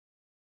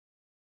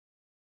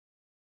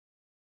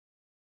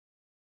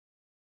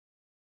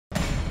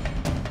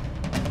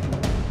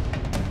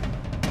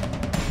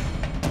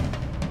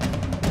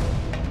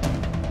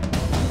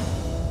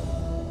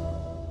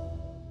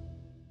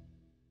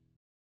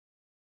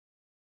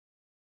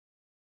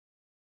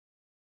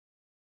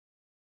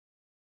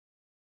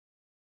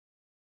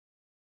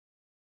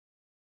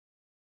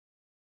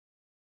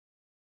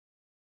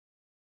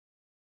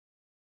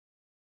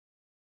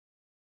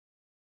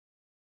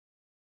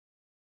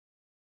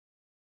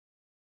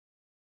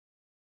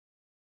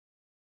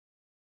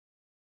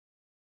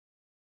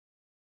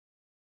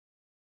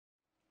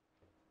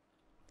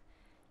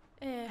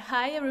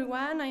Hi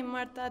everyone, I'm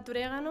Marta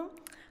Turégano,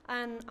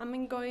 and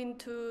I'm going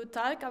to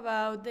talk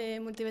about the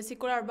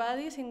multivesicular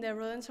bodies in the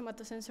rodent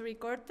somatosensory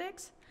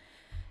cortex.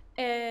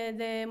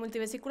 The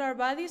multivesicular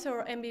bodies,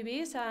 or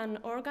MVBs,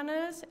 and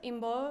organelles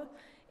involved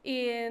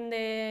in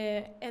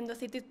the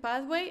endocytic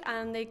pathway,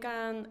 and they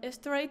can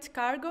storage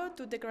cargo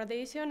to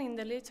degradation in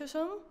the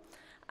lysosome,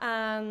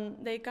 and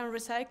they can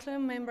recycle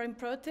membrane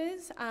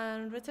proteins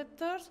and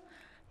receptors.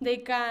 They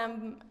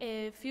can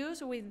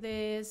fuse with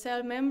the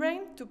cell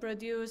membrane to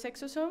produce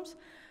exosomes,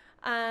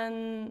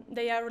 and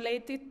they are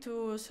related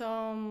to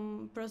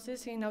some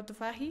process in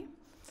autophagy.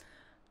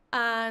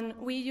 And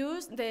we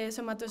use the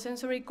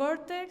somatosensory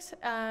cortex,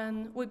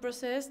 and we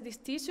process this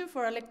tissue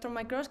for electron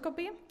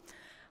microscopy,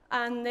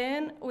 and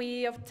then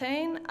we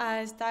obtain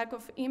a stack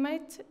of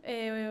images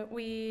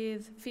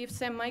with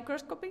fifth-sense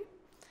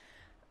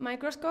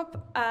microscope,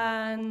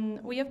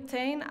 and we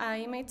obtain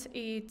an image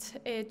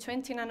at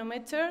 20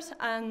 nanometers,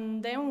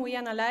 and then we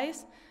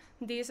analyze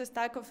this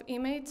stack of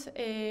images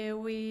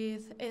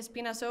with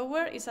Spina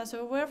software. It's a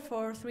software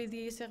for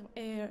 3D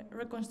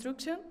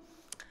reconstruction.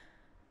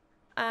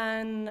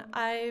 And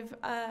I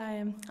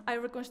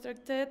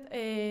reconstructed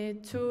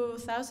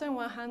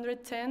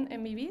 2,110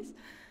 MVBs.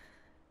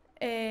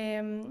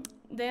 Then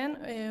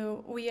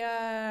we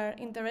are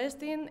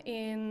interested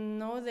in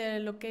the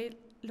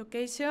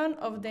location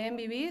of the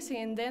MVBs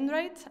in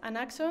dendrites and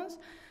axons,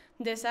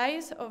 the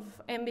size of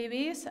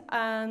MVBs,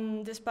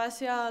 and the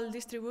spatial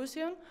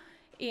distribution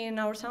in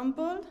our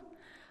sample.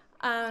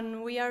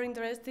 And we are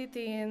interested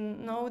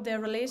in the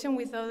relation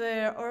with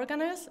other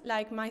organelles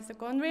like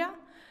mitochondria.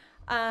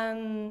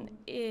 And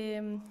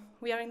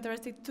we are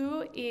interested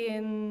too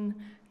in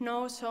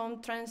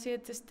some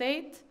transient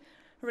state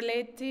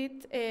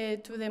related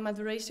to the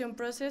maturation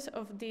process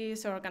of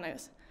these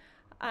organelles.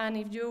 And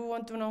if you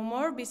want to know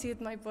more, visit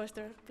my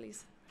poster,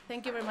 please.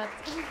 Thank you very much.